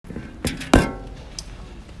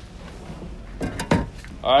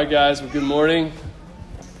All right, guys. Well, good morning.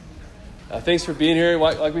 Thanks for being here.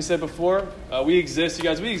 Like we said before, we exist, you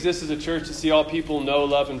guys. We exist as a church to see all people know,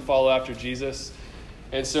 love, and follow after Jesus.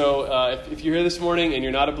 And so if you're here this morning and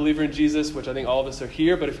you're not a believer in Jesus, which I think all of us are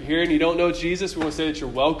here, but if you're here and you don't know Jesus, we want to say that you're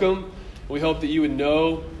welcome. We hope that you would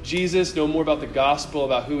know Jesus, know more about the gospel,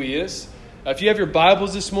 about who he is. If you have your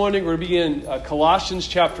Bibles this morning, we're going to begin Colossians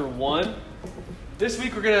chapter 1. This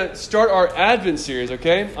week we're going to start our Advent series,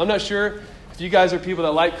 okay? I'm not sure if you guys are people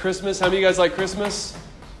that like Christmas. How many of you guys like Christmas?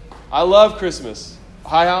 I love Christmas.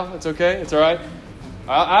 Hi, Hal. It's okay. It's all right.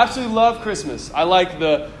 I absolutely love Christmas. I like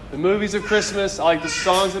the movies of Christmas. I like the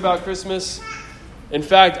songs about Christmas. In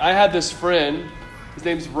fact, I had this friend. His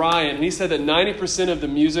name's Ryan. And he said that 90% of the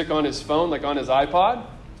music on his phone, like on his iPod,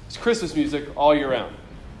 is Christmas music all year round.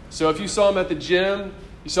 So if you saw him at the gym,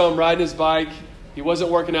 you saw him riding his bike, he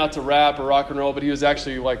wasn't working out to rap or rock and roll, but he was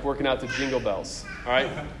actually like working out to Jingle Bells. All right?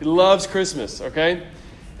 He loves Christmas, okay?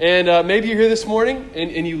 And maybe you're here this morning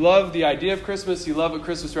and you love the idea of Christmas. You love what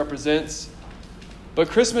Christmas represents. But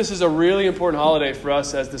Christmas is a really important holiday for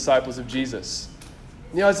us as disciples of Jesus.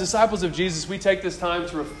 You know, as disciples of Jesus, we take this time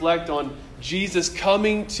to reflect on Jesus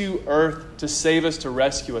coming to earth to save us, to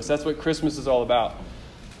rescue us. That's what Christmas is all about.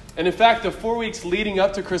 And in fact, the 4 weeks leading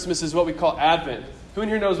up to Christmas is what we call Advent. Who in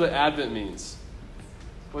here knows what Advent means?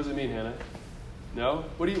 What does it mean, Hannah? No?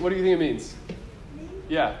 What do you think it means?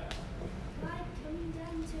 Yeah. God coming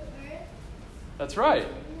down to earth. That's right.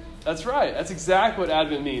 That's right. That's exactly what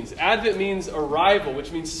Advent means. Advent means arrival,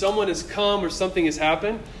 which means someone has come or something has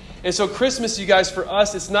happened. And so Christmas, you guys, for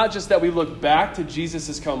us, it's not just that we look back to Jesus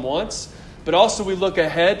has come once, but also we look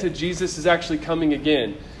ahead to Jesus is actually coming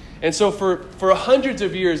again. And so for hundreds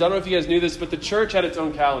of years, I don't know if you guys knew this, but the church had its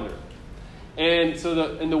own calendar. And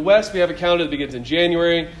so in the West, we have a calendar that begins in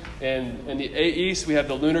January, and in the East, we have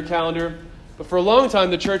the lunar calendar. But for a long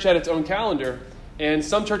time, the church had its own calendar, and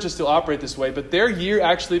some churches still operate this way, but their year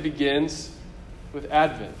actually begins with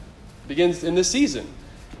Advent. It begins in this season.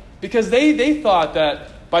 Because they thought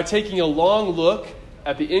that by taking a long look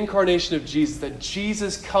at the incarnation of Jesus, that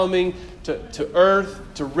Jesus coming to earth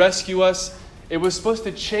to rescue us, it was supposed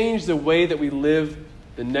to change the way that we live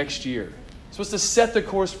the next year. It's supposed to set the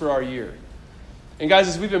course for our year. And guys,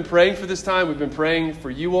 as we've been praying for this time, we've been praying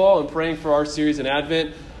for you all and praying for our series in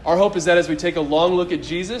Advent. Our hope is that as we take a long look at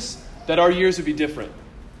Jesus, that our years would be different.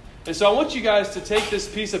 And so I want you guys to take this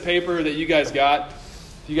piece of paper that you guys got.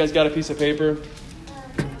 If you guys got a piece of paper.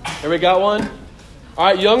 Everybody got one? All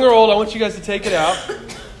right, young or old, I want you guys to take it out.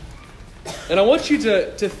 And I want you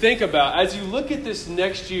to think about, as you look at this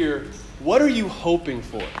next year, what are you hoping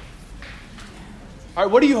for? All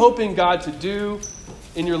right, what are you hoping God to do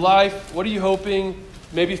in your life? What are you hoping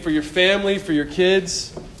maybe for your family, for your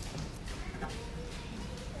kids?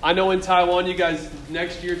 I know in Taiwan, you guys,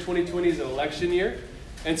 next year, 2020, is an election year.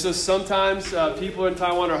 And so sometimes people in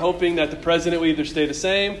Taiwan are hoping that the president will either stay the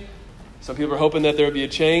same. Some people are hoping that there will be a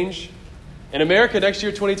change. In America, next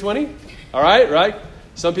year, 2020, all right?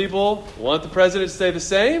 Some people want the president to stay the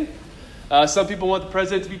same. Some people want the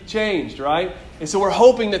president to be changed, right? And so we're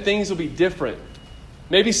hoping that things will be different.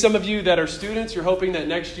 Maybe some of you that are students, you're hoping that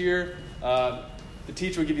next year the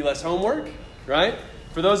teacher will give you less homework, right?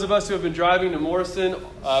 For those of us who have been driving to Morrison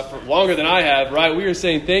for longer than I have, right, we are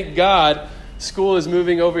saying, thank God school is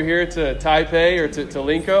moving over here to Taipei or to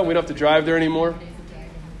Linkou. We don't have to drive there anymore.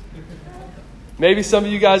 Maybe some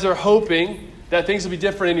of you guys are hoping that things will be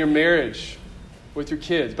different in your marriage with your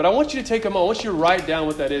kids. But I want you to take a moment. I want you to write down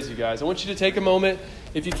what that is, you guys. I want you to take a moment,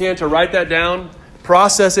 if you can, to write that down,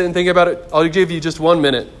 process it, and think about it. I'll give you just 1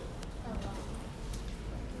 minute.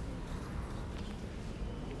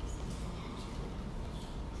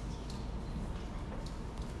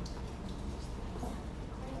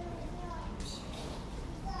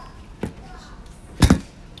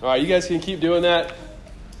 All right, you guys can keep doing that.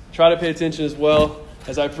 Try to pay attention as well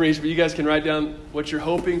as I preach, but you guys can write down what you're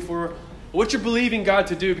hoping for, what you're believing God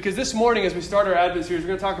to do. Because this morning, as we start our Advent series, we're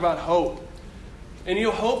going to talk about hope. And you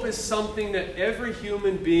know, hope is something that every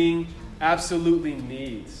human being absolutely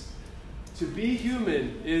needs. To be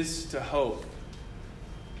human is to hope.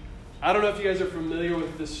 I don't know if you guys are familiar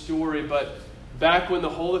with this story, but back when the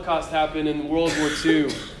Holocaust happened in World War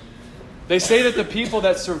II, they say that the people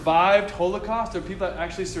that survived Holocaust, or people that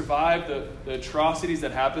actually survived the atrocities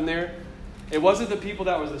that happened there, it wasn't the people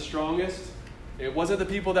that were the strongest. It wasn't the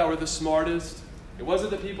people that were the smartest. It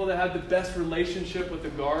wasn't the people that had the best relationship with the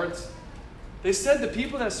guards. They said the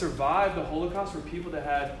people that survived the Holocaust were people that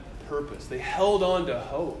had purpose. They held on to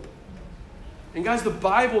hope. And guys, the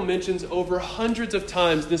Bible mentions over hundreds of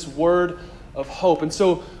times this word of hope. And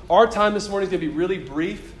so our time this morning is going to be really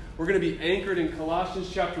brief. We're going to be anchored in Colossians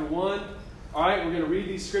chapter 1. All right, we're going to read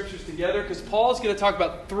these scriptures together because Paul's going to talk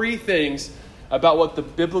about three things about what the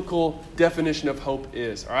biblical definition of hope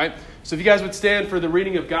is. All right, so if you guys would stand for the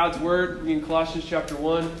reading of God's word in Colossians chapter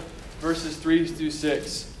 1, verses 3 through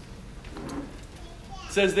 6.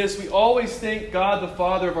 It says this: "We always thank God, the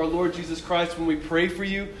Father of our Lord Jesus Christ, when we pray for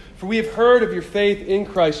you, for we have heard of your faith in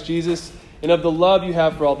Christ Jesus and of the love you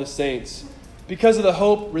have for all the saints, because of the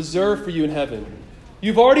hope reserved for you in heaven.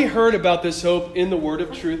 You've already heard about this hope in the word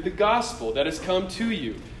of truth, the gospel that has come to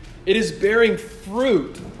you. It is bearing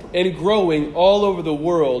fruit and growing all over the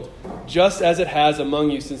world, just as it has among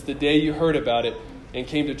you since the day you heard about it and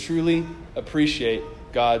came to truly appreciate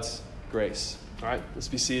God's grace." All right, let's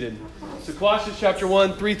be seated. So Colossians chapter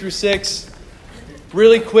 1, 3 through 6.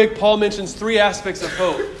 Really quick, Paul mentions three aspects of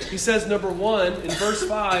hope. He says, number one, in verse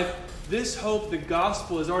 5, this hope, the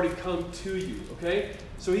gospel, has already come to you. Okay?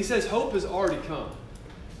 So he says hope has already come.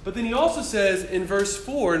 But then he also says in verse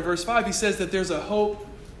 4, in verse 5, he says that there's a hope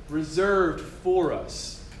reserved for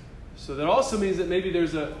us. So that also means that maybe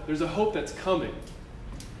there's a hope that's coming.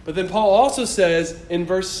 But then Paul also says in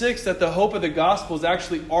verse 6 that the hope of the gospel is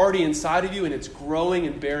actually already inside of you and it's growing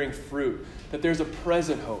and bearing fruit. That there's a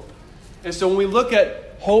present hope. And so when we look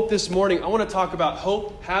at hope this morning, I want to talk about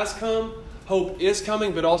hope has come, hope is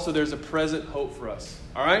coming, but also there's a present hope for us.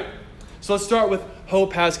 All right? So let's start with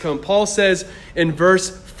hope has come. Paul says in verse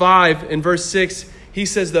 5 and verse 6, he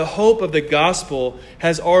says the hope of the gospel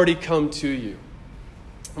has already come to you.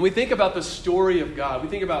 When we think about the story of God, we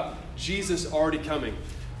think about Jesus already coming.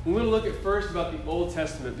 We want to look at first about the Old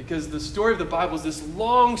Testament because the story of the Bible is this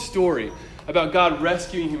long story about God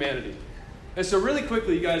rescuing humanity. And so really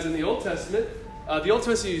quickly, you guys, in the Old Testament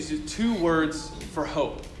uses two words for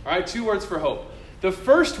hope. All right, two words for hope. The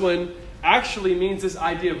first one actually means this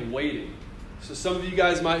idea of waiting. So some of you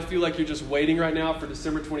guys might feel like you're just waiting right now for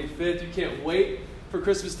December 25th. You can't wait for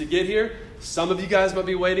Christmas to get here. Some of you guys might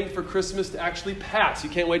be waiting for Christmas to actually pass. You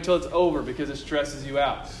can't wait till it's over because it stresses you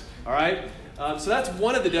out. All right? So that's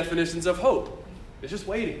one of the definitions of hope. It's just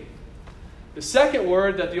waiting. The second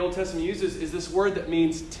word that the Old Testament uses is this word that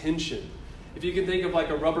means tension. If you can think of like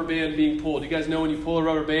a rubber band being pulled. You guys know when you pull a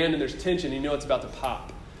rubber band and there's tension, you know it's about to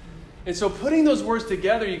pop. And so putting those words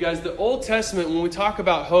together, you guys, the Old Testament, when we talk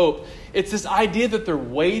about hope, it's this idea that they're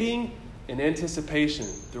waiting in anticipation.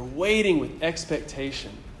 They're waiting with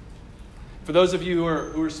expectation. For those of you who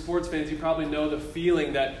are sports fans, you probably know the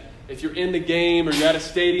feeling that if you're in the game or you're at a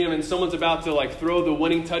stadium and someone's about to like throw the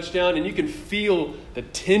winning touchdown and you can feel the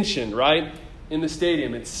tension, right, in the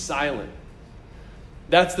stadium. It's silent.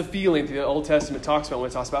 That's the feeling the Old Testament talks about when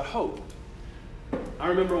it talks about hope. I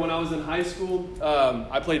remember when I was in high school,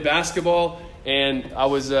 I played basketball, and it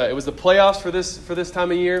was the playoffs for this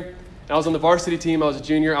time of year. And I was on the varsity team. I was a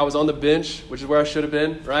junior. I was on the bench, which is where I should have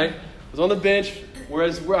been, right? I was on the bench, where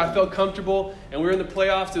I felt comfortable, and we were in the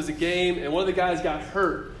playoffs. It was a game, and one of the guys got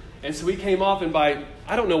hurt. And so we came off, and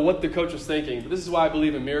I don't know what the coach was thinking, but this is why I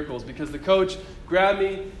believe in miracles, because the coach grabbed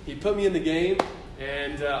me, he put me in the game,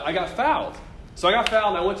 and I got fouled. So I got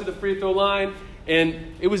fouled, and I went to the free throw line,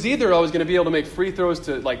 and it was either I was going to be able to make free throws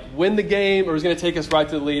to like win the game, or it was going to take us right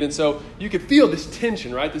to the lead. And so you could feel this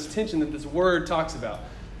tension, right? This tension that this word talks about.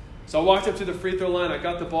 So I walked up to the free throw line, I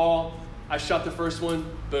got the ball, I shot the first one,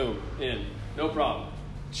 boom, in, no problem.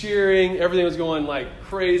 Cheering, everything was going like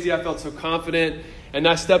crazy. I felt so confident. And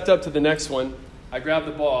I stepped up to the next one. I grabbed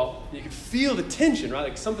the ball. You could feel the tension, right?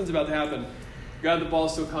 Like something's about to happen. Grabbed the ball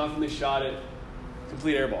so confidently, shot it.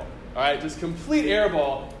 Complete air ball. All right, just complete air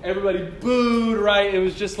ball. Everybody booed, right? It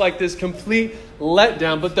was just like this complete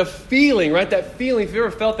letdown. But the feeling, right? That feeling, if you ever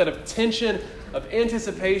felt that of tension, of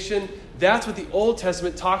anticipation, that's what the Old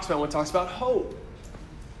Testament talks about when it talks about hope.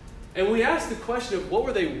 And when we ask the question of what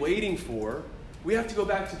were they waiting for, we have to go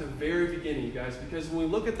back to the very beginning, you guys, because when we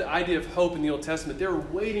look at the idea of hope in the Old Testament, they were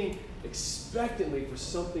waiting expectantly for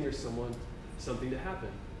something or something to happen.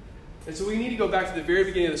 And so we need to go back to the very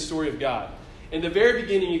beginning of the story of God. In the very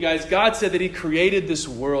beginning, you guys, God said that He created this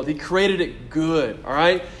world. He created it good, all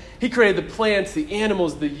right? He created the plants, the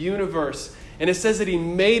animals, the universe. And it says that He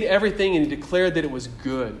made everything and He declared that it was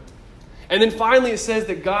good. And then finally it says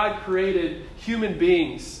that God created human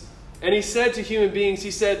beings. And He said to human beings,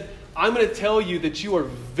 He said, I'm going to tell you that you are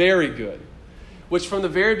very good. Which from the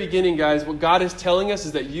very beginning, guys, what God is telling us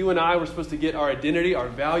is that you and I were supposed to get our identity, our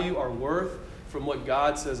value, our worth from what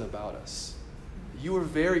God says about us. You are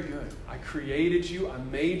very good. I created you. I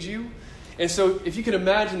made you. And so if you can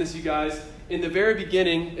imagine this, you guys, in the very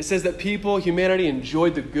beginning, it says that humanity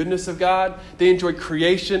enjoyed the goodness of God. They enjoyed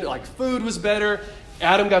creation. Like food was better.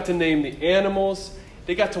 Adam got to name the animals.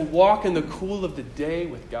 They got to walk in the cool of the day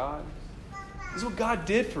with God. This is what God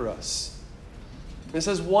did for us. And it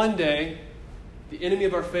says one day, the enemy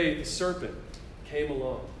of our faith, the serpent, came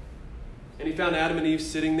along. And he found Adam and Eve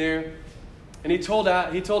sitting there. And he told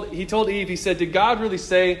Eve, he said, did God really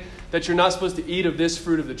say that you're not supposed to eat of this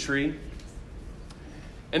fruit of the tree?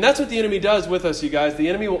 And that's what the enemy does with us, you guys. The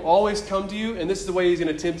enemy will always come to you, and this is the way he's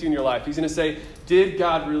going to tempt you in your life. He's going to say, did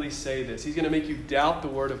God really say this? He's going to make you doubt the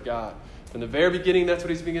word of God. From the very beginning, that's what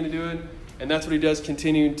he's begun to do, and that's what he does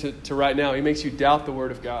continuing to right now. He makes you doubt the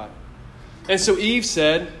word of God. And so Eve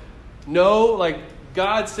said, no, like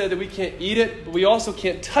God said that we can't eat it, but we also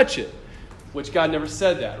can't touch it, which God never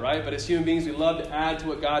said that, right? But as human beings, we love to add to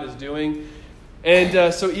what God is doing.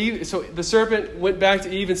 And so the serpent went back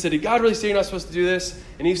to Eve and said, did God really say you're not supposed to do this?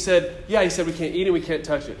 And Eve said, yeah, he said we can't eat it, we can't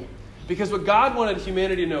touch it. Because what God wanted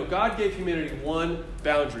humanity to know, God gave humanity one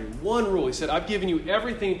boundary, one rule. He said, I've given you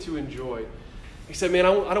everything to enjoy. He said, man,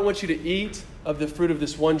 I don't want you to eat of the fruit of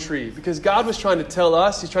this one tree. Because God was trying to tell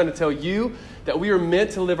us, he's trying to tell you, that we are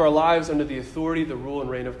meant to live our lives under the authority, the rule, and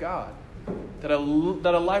reign of God. That a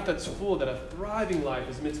life that's full, that a thriving life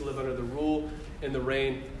is meant to live under the rule and the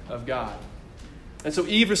reign of God. And so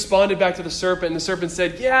Eve responded back to the serpent, and the serpent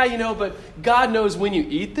said, yeah, but God knows when you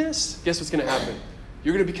eat this, guess what's going to happen?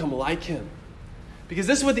 You're going to become like him. Because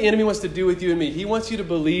this is what the enemy wants to do with you and me. He wants you to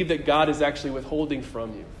believe that God is actually withholding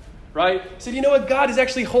from you. Right? He said, you know what? God is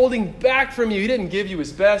actually holding back from you. He didn't give you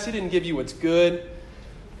his best. He didn't give you what's good.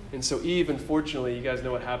 And so Eve, unfortunately, you guys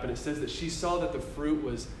know what happened. It says that she saw that the fruit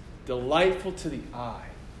was delightful to the eye,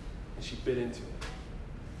 and she bit into it.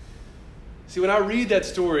 See, when I read that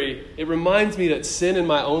story, it reminds me that sin in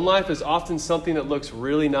my own life is often something that looks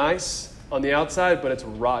really nice on the outside, but it's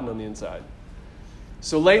rotten on the inside.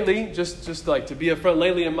 So lately, just like to be upfront,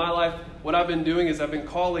 lately in my life, what I've been doing is I've been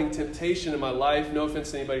calling temptation in my life, no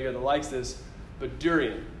offense to anybody here that likes this, but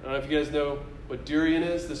durian. I don't know if you guys know what durian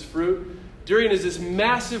is, this fruit. Durian is this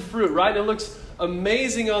massive fruit, right? And it looks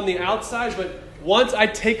amazing on the outside, but once I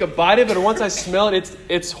take a bite of it or once I smell it,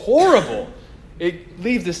 it's horrible. It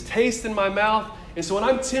leaves this taste in my mouth. And so when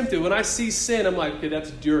I'm tempted, when I see sin, I'm like, okay, that's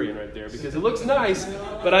durian right there. Because it looks nice,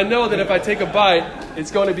 but I know that if I take a bite, it's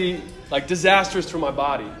going to be like disastrous for my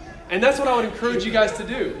body. And that's what I would encourage you guys to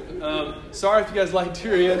do. Sorry if you guys like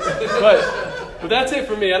durian, but that's it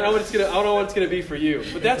for me. I don't know what it's going to be for you.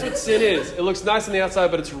 But that's what sin is. It looks nice on the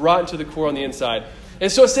outside, but it's rotten to the core on the inside.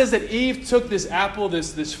 And so it says that Eve took this apple,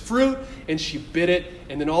 this fruit, and she bit it,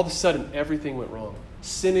 and then all of a sudden everything went wrong.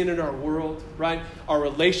 Sin entered our world, right? Our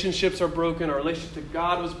relationships are broken. Our relationship to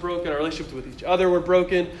God was broken. Our relationships with each other were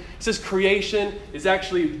broken. It says creation is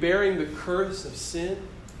actually bearing the curse of sin.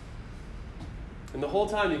 And the whole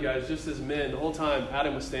time, you guys, just as men, the whole time,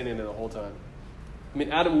 Adam was standing there the whole time. I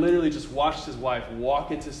mean, Adam literally just watched his wife walk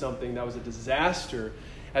into something that was a disaster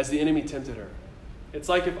as the enemy tempted her. It's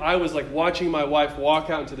like if I was like watching my wife walk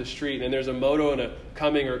out into the street and there's a moto and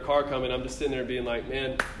a car coming, I'm just sitting there being like,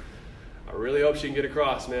 man, I really hope she can get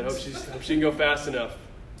across, man. Hope she can go fast enough.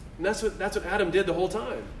 And that's what Adam did the whole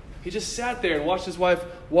time. He just sat there and watched his wife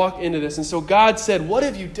walk into this. And so God said, what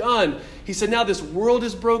have you done? He said, now this world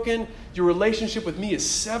is broken. Your relationship with me is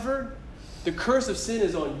severed. The curse of sin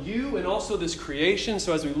is on you and also this creation.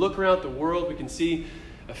 So as we look around the world, we can see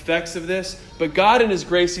effects of this. But God in his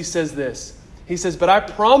grace, he says this. He says, but I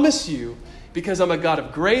promise you, because I'm a God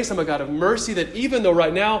of grace, I'm a God of mercy, that even though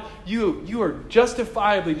right now you are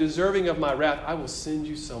justifiably deserving of my wrath, I will send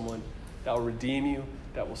you someone that will redeem you,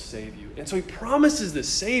 that will save you. And so he promises this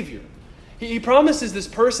Savior. He promises this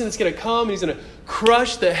person that's going to come. He's going to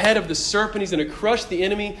crush the head of the serpent. He's going to crush the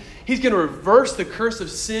enemy. He's going to reverse the curse of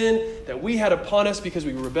sin that we had upon us because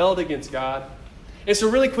we rebelled against God. And so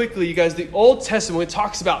really quickly, you guys, the Old Testament, when it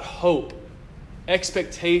talks about hope,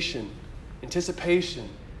 expectation, anticipation,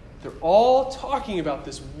 they're all talking about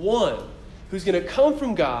this one who's going to come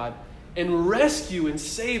from God and rescue and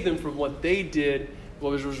save them from what they did,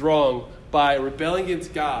 what was wrong, by rebelling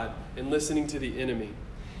against God and listening to the enemy.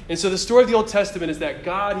 And so the story of the Old Testament is that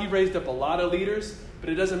God, he raised up a lot of leaders, but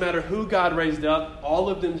it doesn't matter who God raised up, all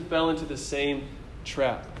of them fell into the same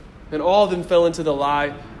trap. And all of them fell into the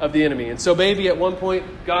lie of the enemy. And so maybe at one point,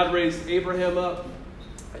 God raised Abraham up.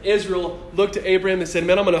 Israel looked to Abraham and said,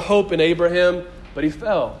 man, I'm going to hope in Abraham, but he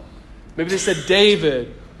fell. Maybe they said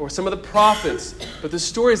David or some of the prophets. But the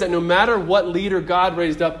story is that no matter what leader God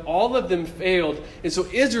raised up, all of them failed. And so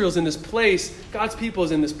Israel's in this place, God's people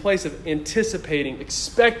is in this place of anticipating,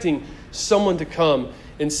 expecting someone to come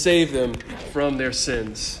and save them from their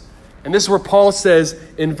sins. And this is where Paul says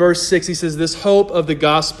in verse 6, he says, this hope of the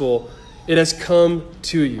gospel, it has come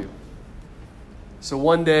to you. So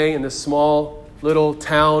one day in this small little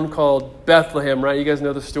town called Bethlehem, right? You guys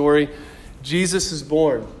know the story. Jesus is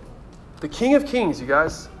born. The King of Kings, you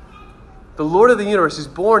guys. The Lord of the universe is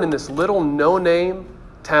born in this little no-name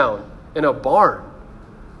town in a barn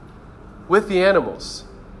with the animals.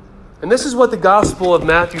 And this is what the Gospel of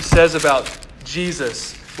Matthew says about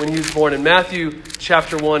Jesus when he was born. In Matthew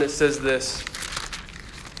chapter 1, it says this.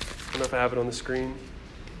 I don't know if I have it on the screen.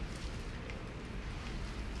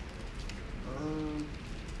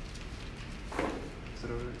 Is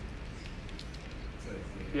it over there?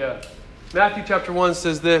 Yeah. Matthew chapter 1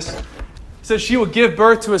 says this. It says, she will give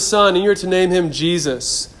birth to a son, and you're to name him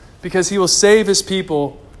Jesus, because he will save his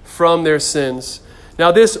people from their sins.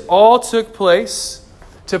 Now this all took place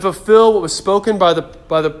to fulfill what was spoken by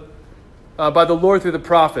the Lord through the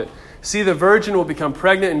prophet. See, the virgin will become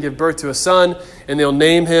pregnant and give birth to a son, and they'll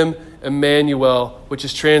name him Emmanuel, which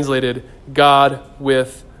is translated God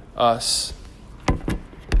with us.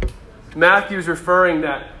 Matthew is referring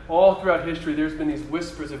that all throughout history there's been these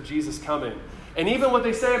whispers of Jesus coming. And even what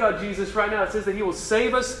they say about Jesus right now, it says that he will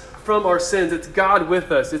save us from our sins. It's God with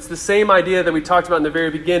us. It's the same idea that we talked about in the very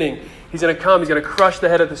beginning. He's going to come. He's going to crush the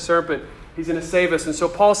head of the serpent. He's going to save us. And so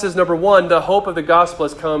Paul says, number one, the hope of the gospel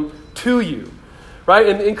has come to you. Right?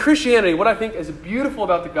 And in Christianity, what I think is beautiful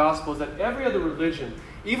about the gospel is that every other religion,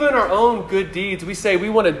 even in our own good deeds, we say we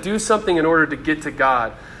want to do something in order to get to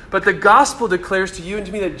God. But the gospel declares to you and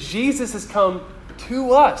to me that Jesus has come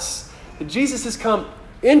to us. That Jesus has come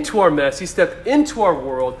into our mess. He stepped into our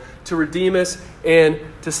world to redeem us and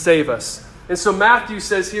to save us. And so Matthew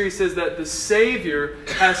says here, he says that the Savior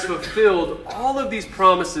has fulfilled all of these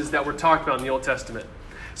promises that were talked about in the Old Testament.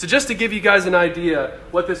 So just to give you guys an idea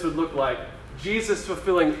what this would look like, Jesus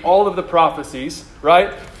fulfilling all of the prophecies,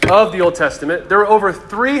 right, of the Old Testament. There were over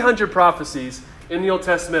 300 prophecies in the Old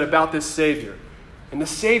Testament about this Savior. And the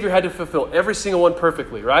Savior had to fulfill every single one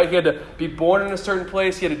perfectly, right? He had to be born in a certain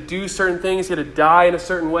place. He had to do certain things. He had to die in a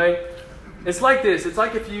certain way. It's like this. It's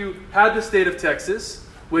like if you had the state of Texas,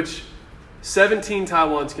 which 17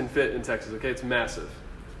 Taiwans can fit in Texas, okay? It's massive.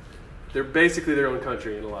 They're basically their own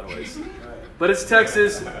country in a lot of ways. But it's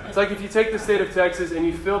Texas. It's like if you take the state of Texas and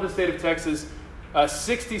you fill the state of Texas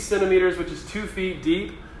 60 centimeters, which is 2 feet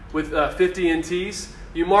deep, with 50 NTs.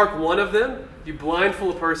 You mark one of them, you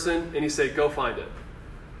blindfold a person, and you say, go find it.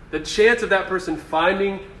 The chance of that person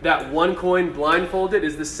finding that one coin blindfolded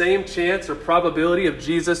is the same chance or probability of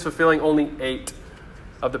Jesus fulfilling only 8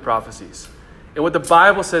 of the prophecies. And what the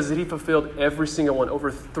Bible says is that he fulfilled every single one,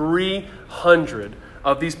 over 300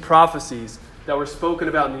 of these prophecies that were spoken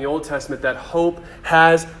about in the Old Testament, that hope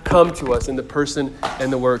has come to us in the person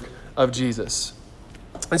and the work of Jesus.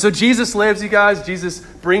 And so Jesus lives, you guys. Jesus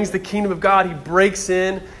brings the kingdom of God. He breaks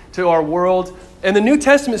in to our world. And the New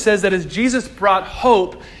Testament says that as Jesus brought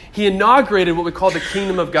hope, he inaugurated what we call the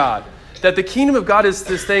kingdom of God. That the kingdom of God is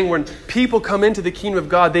this thing when people come into the kingdom of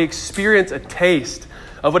God, they experience a taste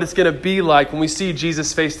of what it's going to be like when we see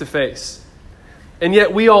Jesus face to face. And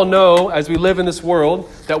yet we all know, as we live in this world,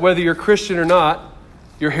 that whether you're Christian or not,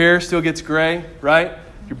 your hair still gets gray, right?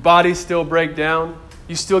 Your bodies still break down.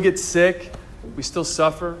 You still get sick. We still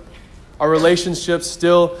suffer. Our relationships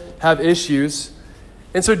still have issues.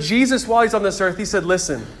 And so Jesus, while he's on this earth, he said,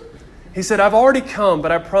 listen, he said, I've already come,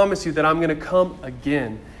 but I promise you that I'm going to come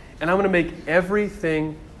again. And I'm going to make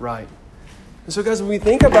everything right. And so, guys, when we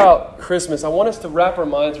think about Christmas, I want us to wrap our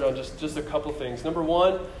minds around just a couple things. Number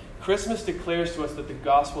one, Christmas declares to us that the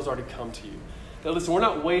gospel has already come to you. That, listen, we're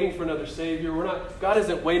not waiting for another Savior. God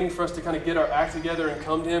isn't waiting for us to kind of get our act together and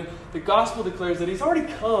come to him. The gospel declares that he's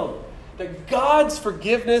already come. That God's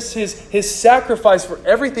forgiveness, his sacrifice for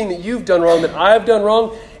everything that you've done wrong, that I have done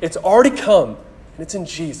wrong, it's already come. And it's in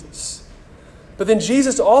Jesus. But then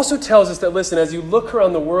Jesus also tells us that, listen, as you look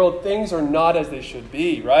around the world, things are not as they should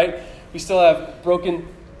be, right? We still have broken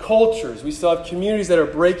cultures. We still have communities that are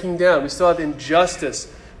breaking down. We still have injustice.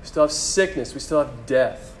 We still have sickness. We still have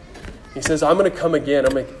death. He says, I'm going to come again.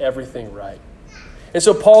 I'll make everything right. And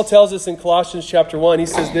so Paul tells us in Colossians chapter 1, he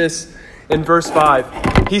says this in verse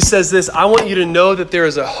 5. He says this, I want you to know that there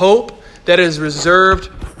is a hope that is reserved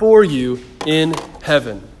for you in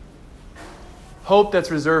heaven. Hope that's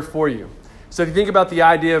reserved for you. So if you think about the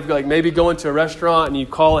idea of like maybe going to a restaurant and you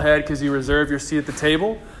call ahead because you reserve your seat at the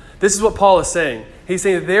table, this is what Paul is saying. He's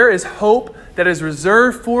saying that there is hope that is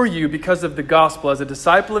reserved for you because of the gospel. As a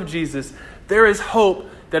disciple of Jesus, there is hope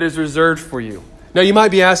that is reserved for you. Now you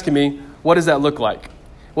might be asking me, what does that look like?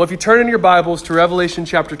 Well, if you turn in your Bibles to Revelation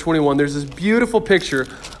chapter 21, there's this beautiful picture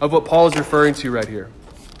of what Paul is referring to right here.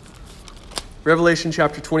 Revelation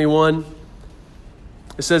chapter 21,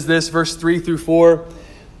 it says this, verse 3 through 4.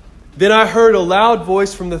 Then I heard a loud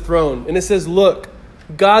voice from the throne, and it says, look,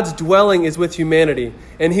 God's dwelling is with humanity,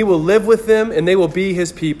 and he will live with them, and they will be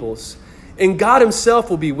his peoples. And God himself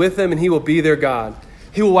will be with them, and he will be their God.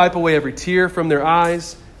 He will wipe away every tear from their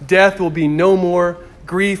eyes. Death will be no more.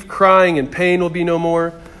 Grief, crying, and pain will be no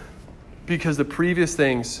more, because the previous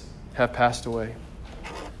things have passed away.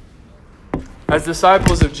 As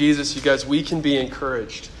disciples of Jesus, you guys, we can be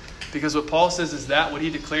encouraged. Because what Paul says is that what he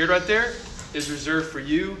declared right there is reserved for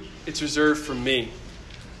you. It's reserved for me.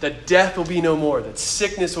 That death will be no more. That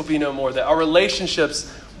sickness will be no more. That our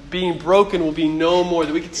relationships being broken will be no more.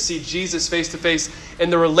 That we get to see Jesus face to face.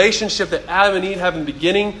 And the relationship that Adam and Eve have in the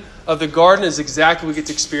beginning of the garden is exactly what we get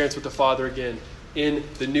to experience with the Father again in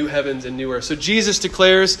the new heavens and new earth. So Jesus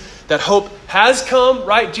declares that hope has come,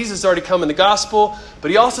 right? Jesus has already come in the gospel.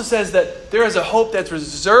 But he also says that there is a hope that's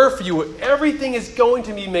reserved for you where everything is going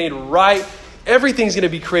to be made right. Everything's going to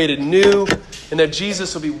be created new. And that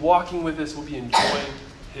Jesus will be walking with us, will be enjoying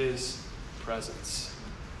his presence.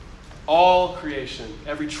 All creation,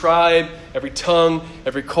 every tribe, every tongue,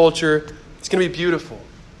 every culture, it's going to be beautiful.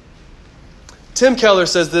 Tim Keller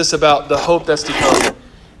says this about the hope that's to come.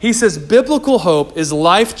 He says, biblical hope is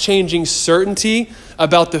life-changing certainty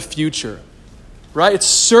about the future. Right? It's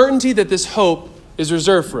certainty that this hope is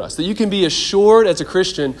reserved for us. That you can be assured as a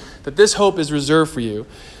Christian that this hope is reserved for you.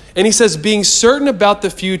 And he says, being certain about the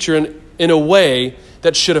future in a way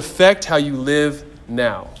that should affect how you live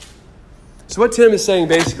now. So what Tim is saying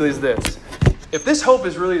basically is this. If this hope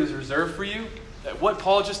is really reserved for you, that what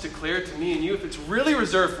Paul just declared to me and you, if it's really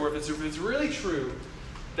reserved for, if it's really true,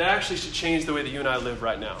 that actually should change the way that you and I live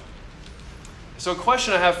right now. So a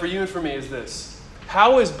question I have for you and for me is this.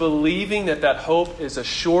 How is believing that that hope is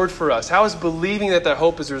assured for us, how is believing that that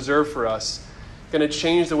hope is reserved for us going to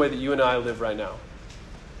change the way that you and I live right now?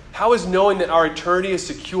 How is knowing that our eternity is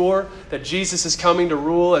secure, that Jesus is coming to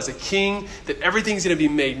rule as a king, that everything's going to be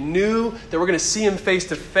made new, that we're going to see him face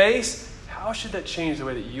to face, how should that change the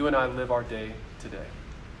way that you and I live our day today?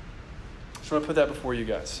 I just want to put that before you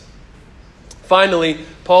guys. Finally,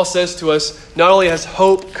 Paul says to us, not only has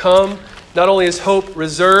hope come, not only is hope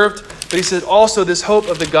reserved, but he says also this hope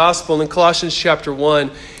of the gospel in Colossians chapter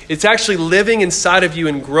 1, it's actually living inside of you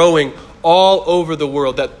and growing all over the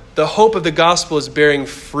world, that the hope of the gospel is bearing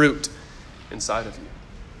fruit inside of you.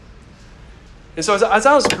 And so as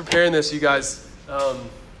I was preparing this, you guys,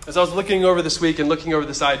 as I was looking over this week and looking over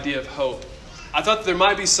this idea of hope, I thought that there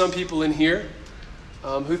might be some people in here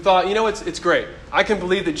who thought, it's great. I can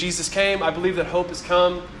believe that Jesus came. I believe that hope has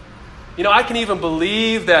come. I can even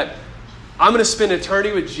believe that I'm going to spend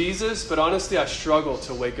eternity with Jesus, but honestly, I struggle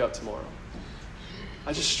to wake up tomorrow.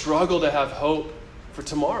 I just struggle to have hope for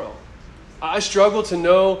tomorrow. I struggle to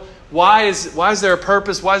know why is there a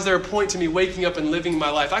purpose? Why is there a point to me waking up and living my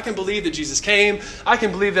life? I can believe that Jesus came. I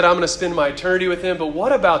can believe that I'm going to spend my eternity with him. But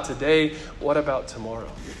what about today? What about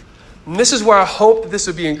tomorrow? And this is where I hope that this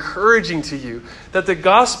would be encouraging to you, that the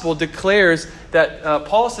gospel declares that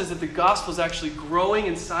Paul says that the gospel is actually growing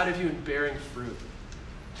inside of you and bearing fruit.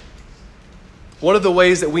 One of the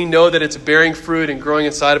ways that we know that it's bearing fruit and growing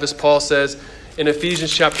inside of us, Paul says in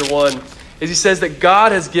Ephesians chapter 1, is he says that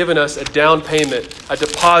God has given us a down payment, a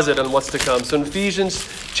deposit on what's to come. So in Ephesians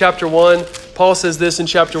chapter 1, Paul says this in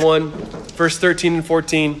chapter 1, verse 13 and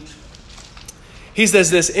 14. He says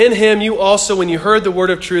this, in him you also, when you heard the word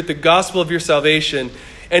of truth, the gospel of your salvation,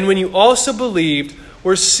 and when you also believed,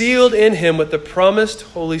 were sealed in him with the promised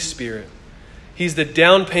Holy Spirit. He's the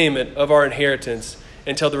down payment of our inheritance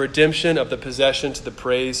until the redemption of the possession to the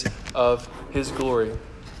praise of his glory.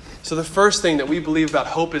 So the first thing that we believe about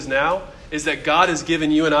hope is that God has given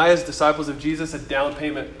you and I as disciples of Jesus a down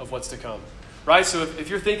payment of what's to come. Right? So if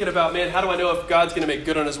you're thinking about, man, how do I know if God's going to make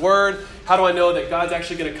good on his word? How do I know that God's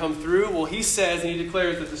actually going to come through? Well, he says and he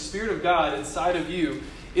declares that the Spirit of God inside of you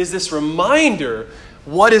is this reminder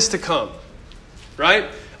what is to come. Right?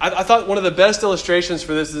 I thought one of the best illustrations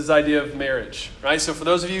for this is this idea of marriage. Right? So for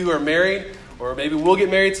those of you who are married, or maybe we'll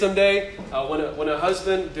get married someday, when a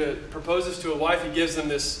husband proposes to a wife, he gives them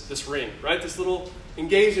this ring, right? This little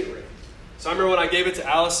engagement ring. So I remember when I gave it to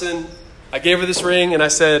Allison, I gave her this ring and I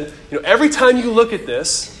said, every time you look at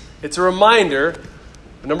this, it's a reminder,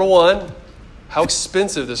 number one, how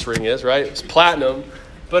expensive this ring is, right? It's platinum.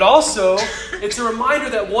 But also, it's a reminder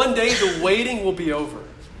that one day the waiting will be over.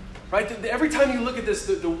 Right? Every time you look at this,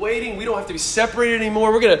 the waiting, we don't have to be separated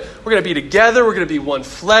anymore. We're gonna be together. We're gonna be one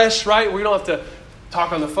flesh, right? We don't have to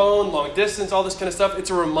talk on the phone, long distance, all this kind of stuff.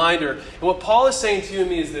 It's a reminder. And what Paul is saying to you and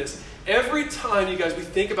me is this. Every time, you guys, we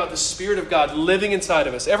think about the Spirit of God living inside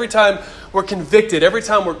of us, every time we're convicted, every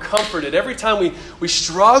time we're comforted, every time we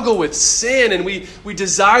struggle with sin and we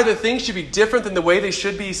desire that things should be different than the way they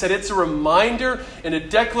should be, he said it's a reminder and a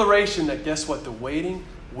declaration that, guess what? The waiting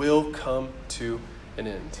will come to an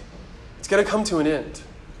end. It's going to come to an end.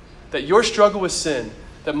 That your struggle with sin,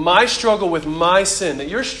 that my struggle with my sin, that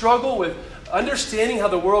your struggle with understanding how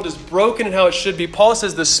the world is broken and how it should be, Paul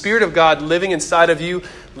says the Spirit of God living inside of you,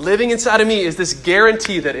 living inside of me, is this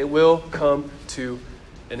guarantee that it will come to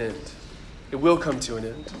an end. It will come to an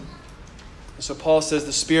end. And so Paul says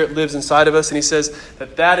the Spirit lives inside of us, and he says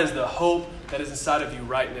that is the hope that is inside of you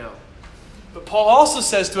right now. But Paul also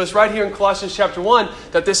says to us right here in Colossians chapter 1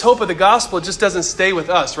 that this hope of the gospel just doesn't stay with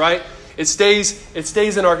us, right? It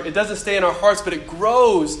doesn't stay in our hearts, but it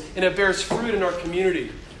grows and it bears fruit in our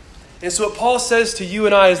community. And so what Paul says to you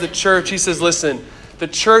and I as the church, he says, listen, the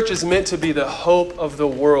church is meant to be the hope of the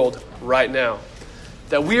world right now.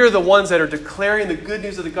 That we are the ones that are declaring the good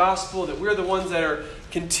news of the gospel, that we're the ones that are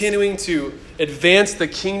continuing to advance the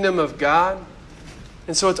kingdom of God.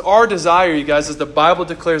 And so it's our desire, you guys, as the Bible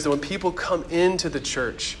declares, that when people come into the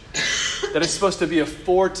church, that it's supposed to be a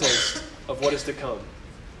foretaste of what is to come.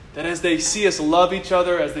 That as they see us love each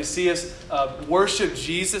other, as they see us worship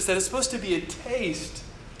Jesus, that it's supposed to be a taste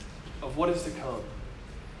of what is to come.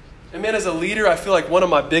 And man, as a leader, I feel like one of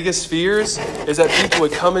my biggest fears is that people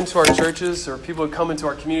would come into our churches or people would come into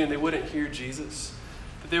our community and they wouldn't hear Jesus.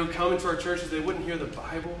 That they would come into our churches, they wouldn't hear the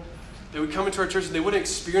Bible. They would come into our churches and they wouldn't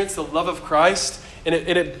experience the love of Christ. And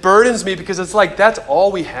it burdens me because it's like that's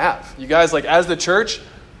all we have. You guys, like as the church,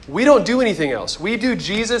 we don't do anything else. We do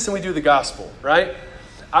Jesus and we do the gospel, right?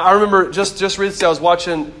 I remember just recently I was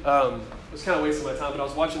watching, I was kind of wasting my time, but I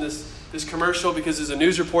was watching this commercial because there's a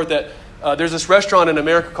news report that there's this restaurant in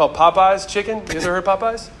America called Popeyes Chicken. You guys ever heard of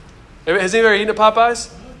Popeyes? Has anybody eaten at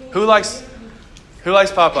Popeyes? Who likes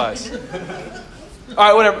Popeyes? All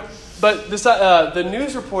right, whatever. But this the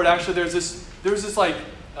news report actually there was this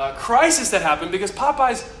crisis that happened because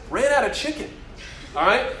Popeyes ran out of chicken. All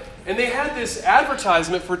right. And they had this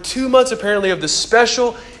advertisement for 2 months, apparently, of the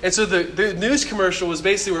special. And so the news commercial was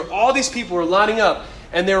basically where all these people were lining up,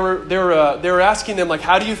 and they were asking them, like,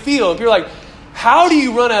 how do you feel? And people were like, how do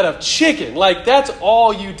you run out of chicken? Like, that's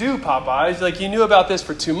all you do, Popeyes. Like, you knew about this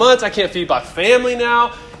for 2 months. I can't feed my family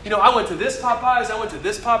now. You know, I went to this Popeyes. I went to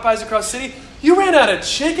this Popeyes across the city. You ran out of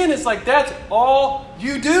chicken? It's like, that's all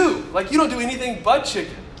you do. Like, you don't do anything but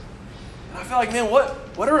chicken. And I feel like, man,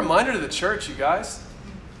 what a reminder to the church, you guys.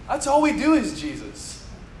 That's all we do is Jesus,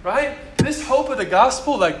 right? This hope of the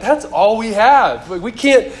gospel, like that's all we have. Like, we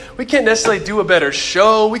can't necessarily do a better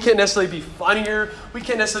show. We can't necessarily be funnier. We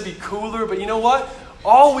can't necessarily be cooler. But you know what?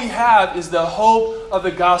 All we have is the hope of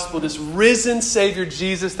the gospel, this risen Savior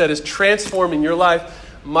Jesus that is transforming your life,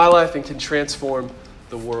 my life, and can transform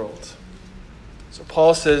the world. So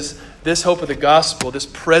Paul says this hope of the gospel, this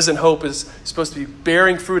present hope is supposed to be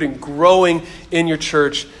bearing fruit and growing in your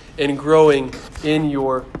church and growing in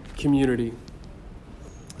your community.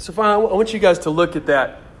 So finally, I want you guys to look at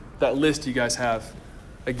that list you guys have.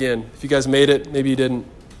 Again, if you guys made it, maybe you didn't.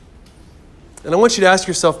 And I want you to ask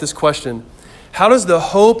yourself this question. How does the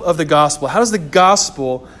hope of the gospel, how does the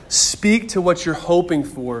gospel speak to what you're hoping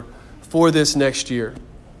for this next year?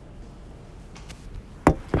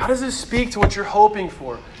 How does it speak to what you're hoping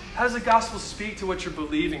for? How does the gospel speak to what you're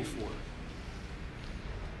believing for?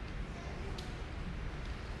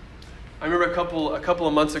 I remember a couple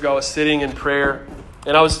of months ago, I was sitting in prayer,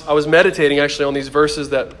 and I was meditating actually on these verses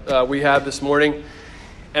that we have this morning,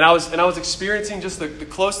 and I was experiencing just the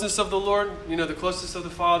closeness of the Lord, you know, the closeness of the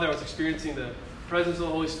Father. I was experiencing the presence of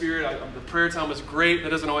the Holy Spirit. The prayer time was great. That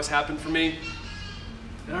doesn't always happen for me,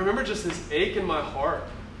 and I remember just this ache in my heart,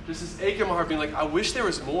 being like, I wish there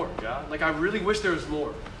was more, God. Like I really wish there was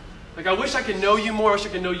more. Like I wish I could know you more. I wish I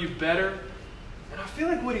could know you better. And I feel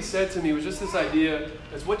like what he said to me was just this idea,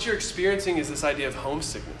 as what you're experiencing is this idea of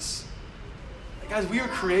homesickness. Like, guys, we were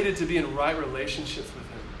created to be in right relationships with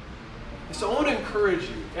him. And so I want to encourage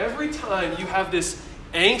you, every time you have this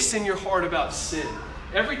angst in your heart about sin,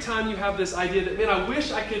 every time you have this idea that, man, I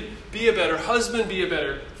wish I could be a better husband, be a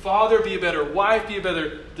better father, be a better wife, be a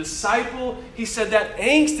better disciple, he said that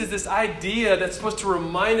angst is this idea that's supposed to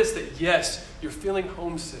remind us that, yes, you're feeling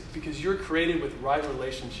homesick because you're created with right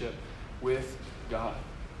relationship with God.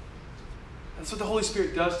 That's what the Holy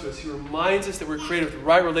Spirit does to us. He reminds us that we're created with the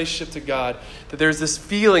right relationship to God, that there's this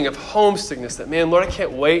feeling of homesickness, that, man, Lord, I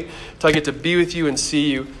can't wait till I get to be with you and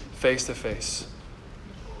see you face to face.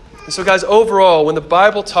 And so, guys, overall, when the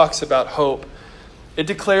Bible talks about hope, it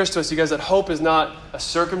declares to us, you guys, that hope is not a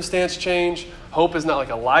circumstance change. Hope is not like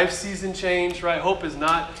a life season change, right? Hope is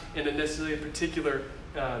not in a necessarily a particular,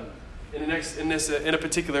 in a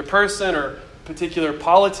particular person or particular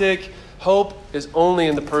politic. Hope is only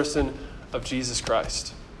in the person of Jesus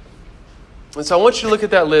Christ. And so I want you to look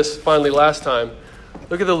at that list finally last time.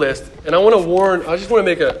 Look at the list. And I just want to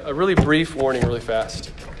make a really brief warning really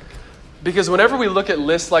fast. Because whenever we look at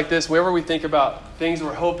lists like this, whenever we think about things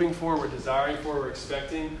we're hoping for, we're desiring for, we're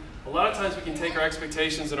expecting, a lot of times we can take our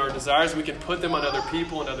expectations and our desires and we can put them on other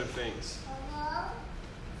people and other things.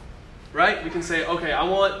 Right? We can say, okay, I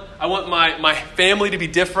want my family to be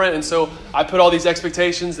different, and so I put all these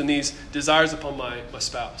expectations and these desires upon my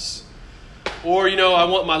spouse. Or, I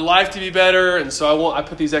want my life to be better, and so I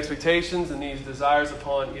put these expectations and these desires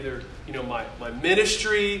upon either, my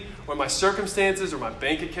ministry or my circumstances or my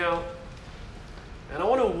bank account. And I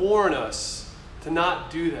want to warn us to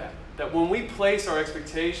not do that. That when we place our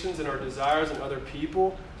expectations and our desires on other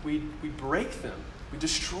people, we break them. We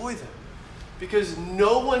destroy them. Because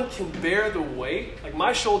no one can bear the weight. Like,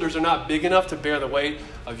 my shoulders are not big enough to bear the weight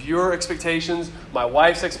of your expectations, my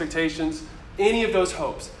wife's expectations, any of those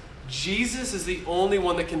hopes. Jesus is the only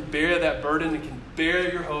one that can bear that burden and can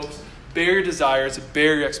bear your hopes, bear your desires,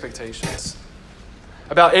 bear your expectations.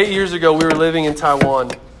 About 8 years ago, we were living in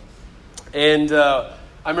Taiwan. And I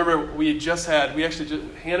remember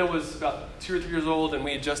Hannah was about 2 or 3 years old, and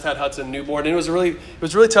we had just had Hudson newborn. And it was a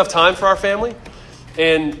really tough time for our family.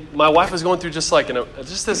 And my wife was going through just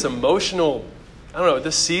this emotional,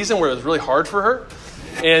 this season where it was really hard for her.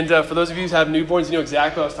 And for those of you who have newborns, you know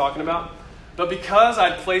exactly what I was talking about. But because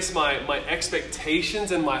I'd placed my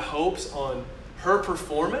expectations and my hopes on her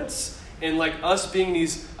performance and like us being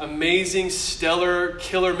these amazing, stellar,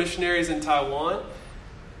 killer missionaries in Taiwan,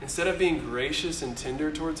 instead of being gracious and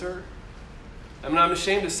tender towards her, I'm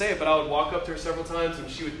ashamed to say it, but I would walk up to her several times and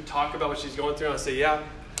she would talk about what she's going through, and I'd say, yeah,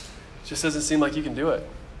 it just doesn't seem like you can do it.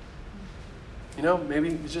 Maybe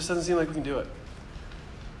it just doesn't seem like we can do it.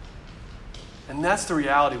 And that's the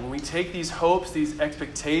reality. When we take these hopes, these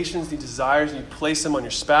expectations, these desires, and you place them on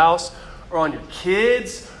your spouse or on your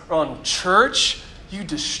kids or on church, you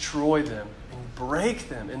destroy them and break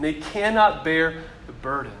them, and they cannot bear the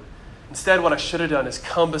burden. Instead, what I should have done is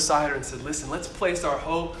come beside her and said, listen, let's place our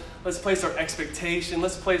hope, let's place our expectation,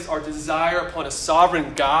 let's place our desire upon a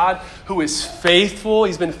sovereign God who is faithful.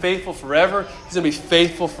 He's been faithful forever. He's going to be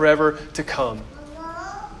faithful forever to come.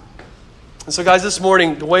 And so, guys, this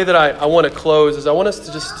morning, the way that I want to close is I want us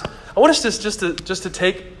to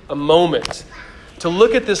take a moment to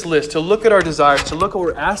look at this list, to look at our desires, to look at what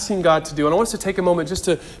we're asking God to do. And I want us to take a moment just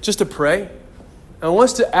to pray. And I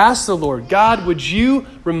want us to ask the Lord, God, would you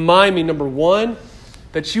remind me, number one,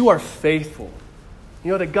 that you are faithful.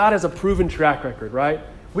 That God has a proven track record, right?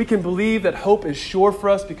 We can believe that hope is sure for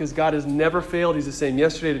us because God has never failed. He's the same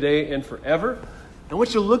yesterday, today, and forever. I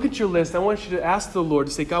want you to look at your list. I want you to ask the Lord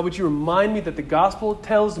to say, God, would you remind me that the gospel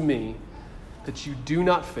tells me that you do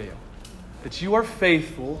not fail, that you are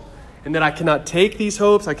faithful, and that I cannot take these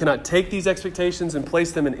hopes, I cannot take these expectations and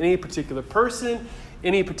place them in any particular person,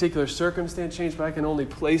 any particular circumstance change, but I can only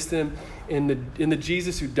place them in the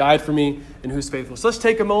Jesus who died for me and who's faithful. So let's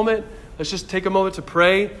take a moment. Let's just take a moment to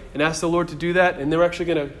pray and ask the Lord to do that. And then we're actually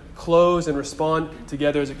going to close and respond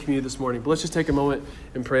together as a community this morning. But let's just take a moment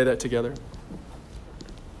and pray that together.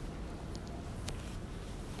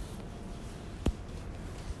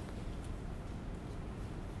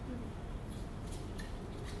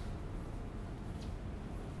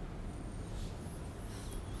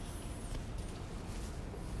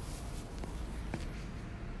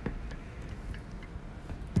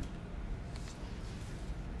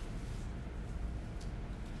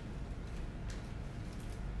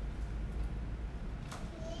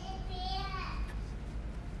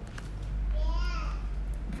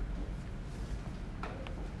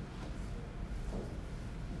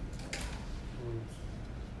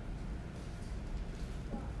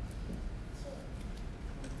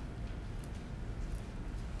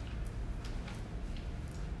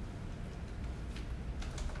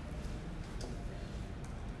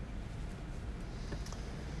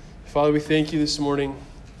 Father, we thank you this morning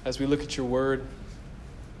as we look at your word,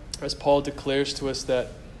 as Paul declares to us that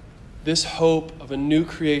this hope of a new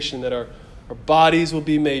creation, that our bodies will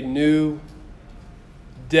be made new,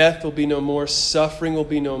 death will be no more, suffering will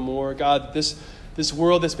be no more. God, this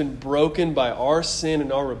world that's been broken by our sin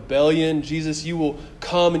and our rebellion, Jesus, you will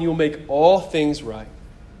come and you will make all things right.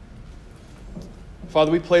 Father,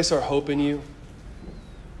 we place our hope in you.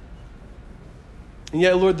 And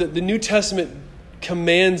yet, Lord, the New Testament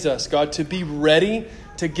commands us, God, to be ready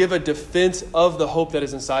to give a defense of the hope that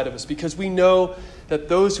is inside of us, because we know that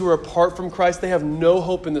those who are apart from Christ, they have no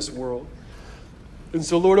hope in this world. And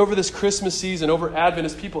so, Lord, over this Christmas season, over Advent,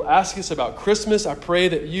 as people ask us about Christmas, I pray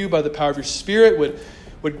that you, by the power of your Spirit,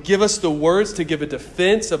 would give us the words to give a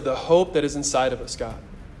defense of the hope that is inside of us, God.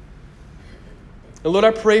 And Lord,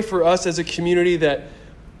 I pray for us as a community that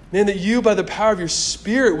you, by the power of your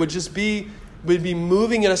Spirit, would just be would be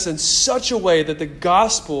moving in us in such a way that the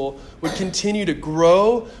gospel would continue to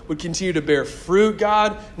grow, would continue to bear fruit,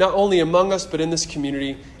 God, not only among us, but in this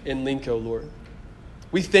community in Linco, Lord.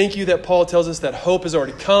 We thank you that Paul tells us that hope has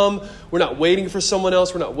already come. We're not waiting for someone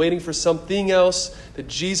else. We're not waiting for something else. That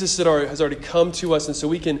Jesus has already come to us. And so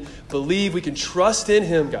we can believe, we can trust in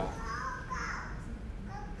him, God.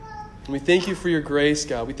 And we thank you for your grace,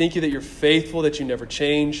 God. We thank you that you're faithful, that you never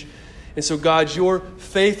change. And so, God, your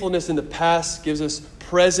faithfulness in the past gives us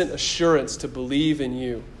present assurance to believe in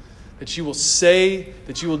you. That you will say,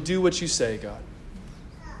 that you will do what you say, God.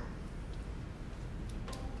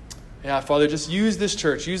 Yeah, Father, just use this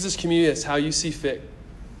church, use this community as how you see fit.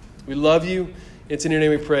 We love you. It's in your name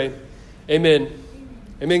we pray. Amen.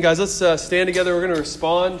 Amen, guys. Let's stand together. We're going to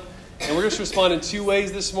respond. And we're going to respond in two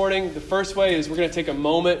ways this morning. The first way is we're going to take a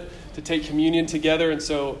moment to take communion together. And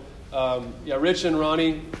so, Rich and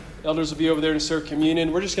Ronnie, elders, will be over there to serve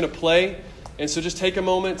communion. We're just going to play. And so just take a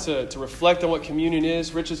moment to reflect on what communion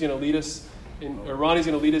is. Rich is going to lead us, or Ronnie's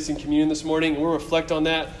going to lead us in communion this morning. And we'll reflect on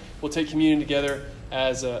that. We'll take communion together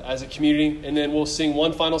as a community, and then we'll sing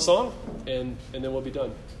one final song, and then we'll be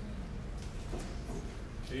done.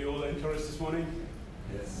 Are you all encouraged this morning?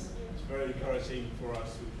 Yes. It's very encouraging for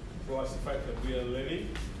us the fact that we are living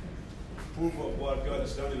proof of what God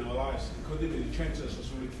has done in our lives. It couldn't even change us as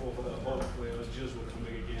we look for the hope where Jesus will come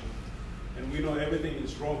back again. And we know everything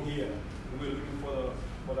is wrong here. And we're looking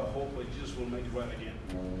for the hope that Jesus will make it right again.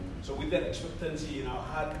 So with that expectancy in our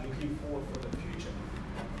heart, looking forward for the future,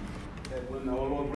 that when our Lord